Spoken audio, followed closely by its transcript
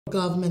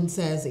Government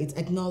says it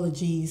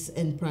acknowledges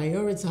and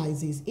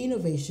prioritizes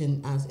innovation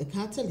as a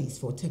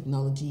catalyst for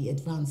technology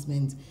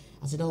advancement,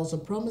 as it also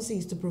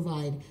promises to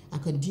provide a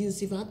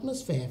conducive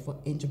atmosphere for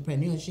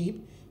entrepreneurship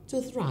to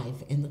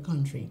thrive in the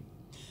country.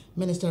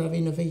 Minister of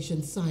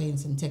Innovation,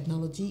 Science and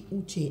Technology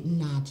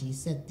N.B.T.I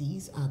said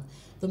these at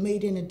the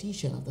maiden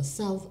edition of the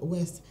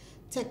Southwest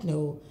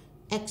Techno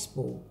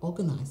Expo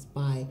organized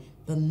by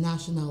the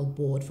National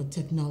Board for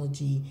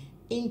Technology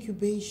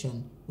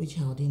Incubation, which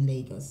held in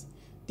Lagos.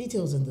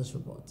 Details in this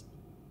report.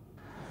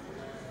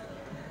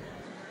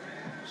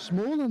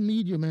 Small and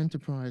medium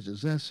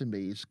enterprises,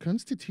 SMEs,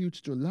 constitute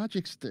to a large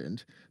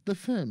extent the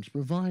firms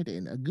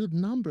providing a good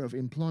number of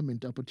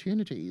employment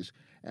opportunities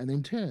and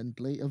in turn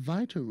play a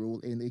vital role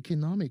in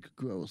economic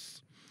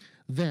growth.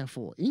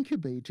 Therefore,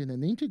 incubating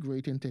and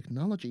integrating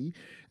technology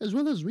as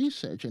well as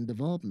research and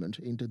development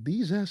into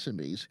these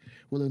SMEs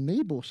will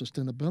enable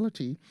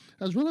sustainability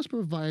as well as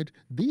provide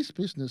these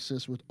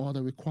businesses with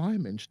other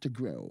requirements to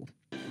grow.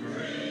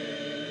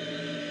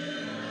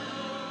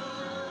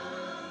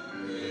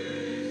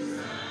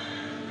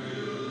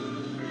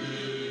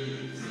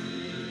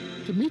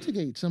 To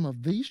mitigate some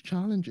of these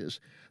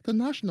challenges, the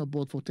National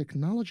Board for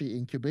Technology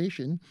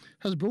Incubation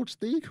has brought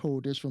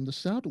stakeholders from the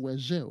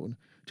Southwest Zone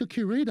to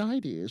curate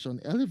ideas on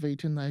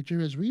elevating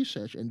Nigeria's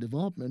research and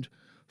development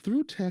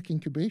through tech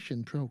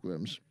incubation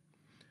programs.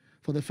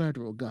 For the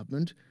federal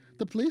government,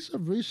 the place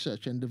of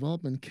research and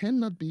development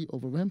cannot be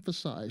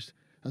overemphasized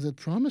as it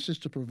promises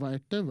to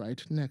provide the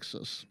right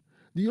nexus.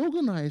 The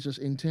organizers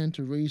intend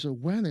to raise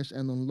awareness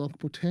and unlock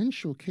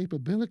potential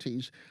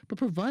capabilities by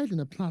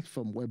providing a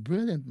platform where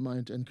brilliant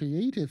minds and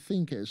creative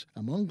thinkers,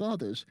 among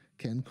others,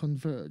 can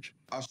converge.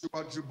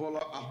 Asiwaju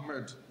Bola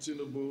Ahmed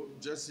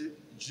Tinubu Jesse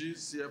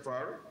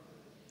GCFR,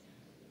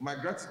 my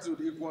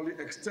gratitude equally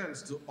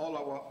extends to all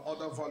our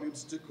other valued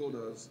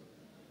stakeholders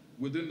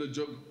within the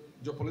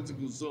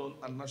geopolitical zone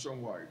and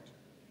nationwide.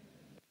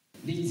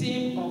 The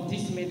theme of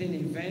this maiden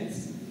event,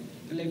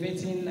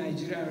 elevating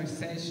Nigeria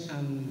research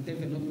and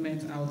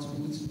development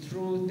output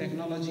through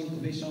technology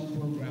incubation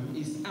program,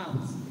 is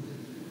apt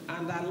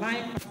and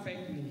aligns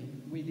perfectly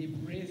with the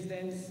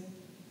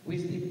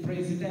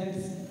President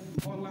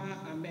Bola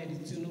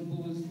Ahmed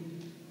Tinubu's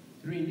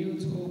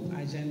renewed hope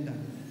agenda.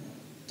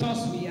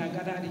 Thus, we are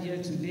gathered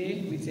here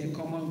today with a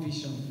common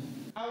vision.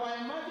 Our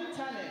emerging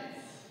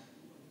talents,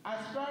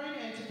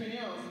 aspiring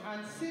entrepreneurs,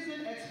 and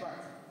seasoned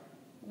experts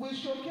will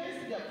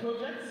showcase their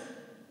projects,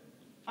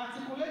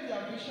 articulate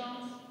their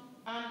visions,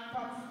 and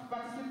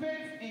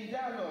participate in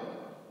dialogue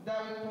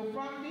that will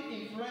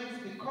profoundly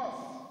influence the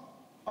course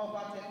of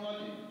our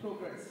technology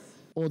progress.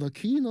 Other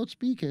keynote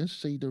speakers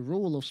say the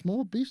role of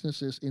small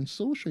businesses in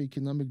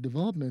socio-economic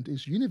development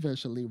is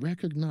universally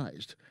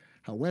recognized.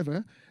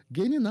 However,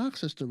 gaining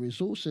access to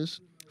resources,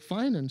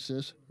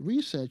 finances,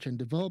 research and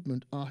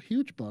development are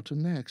huge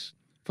bottlenecks.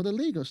 For the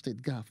Lagos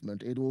State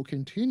government, it will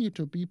continue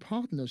to be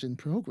partners in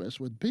progress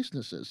with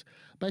businesses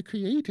by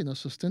creating a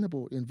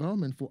sustainable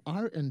environment for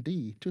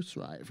R&D to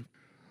thrive.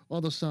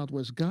 Other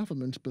Southwest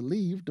governments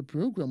believe the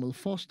program will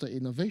foster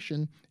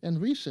innovation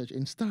and research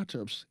in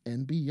startups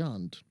and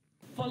beyond.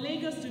 For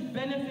Lagos to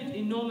benefit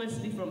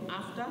enormously from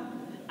AFTA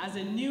as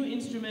a new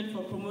instrument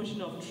for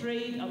promotion of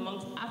trade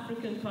amongst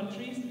African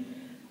countries,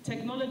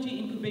 technology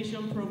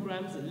incubation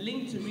programs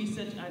linked to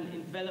research and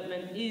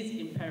development is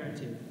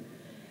imperative.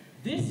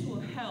 This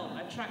will help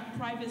attract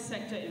private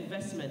sector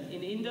investment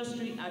in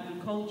industry,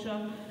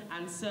 agriculture,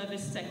 and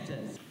service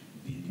sectors.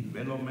 The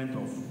development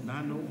of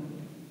nano,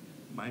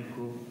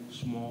 micro,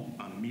 small,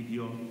 and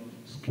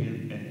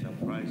medium-scale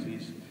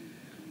enterprises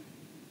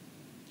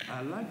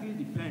largely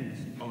depends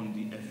on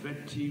the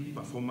effective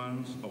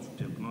performance of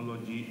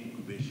technology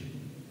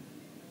incubation.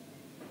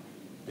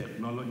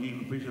 Technology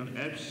incubation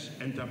helps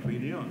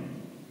entrepreneurs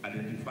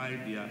identify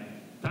their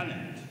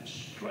talent,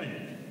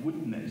 strength,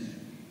 weakness,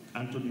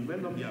 and to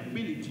develop the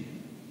ability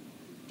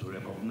to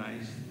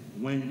recognize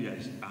when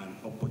there's an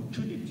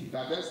opportunity. The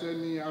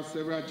SME have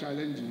several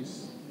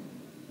challenges,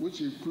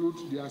 which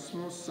include their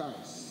small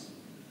size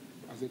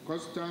as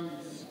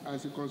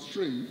a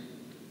constraint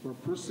for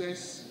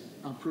process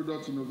and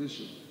product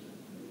innovation.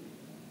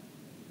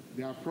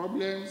 There are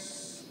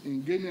problems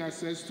in gaining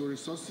access to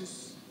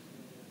resources,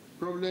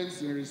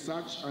 problems in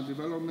research and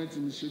development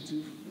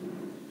initiative,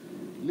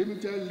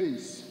 limited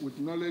links with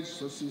knowledge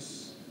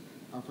sources,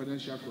 and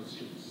financial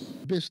constraints.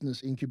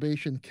 Business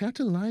incubation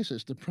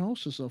catalyzes the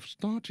process of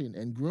starting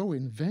and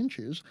growing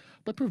ventures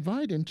by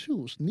providing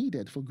tools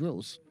needed for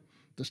growth.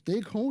 The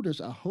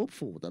stakeholders are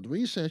hopeful that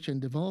research and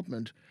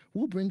development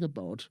will bring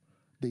about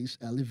this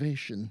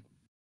elevation.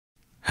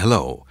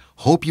 Hello,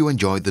 hope you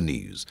enjoyed the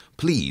news.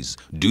 Please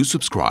do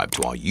subscribe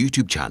to our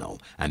YouTube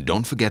channel and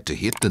don't forget to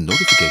hit the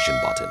notification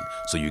button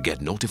so you get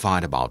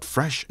notified about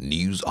fresh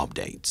news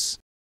updates.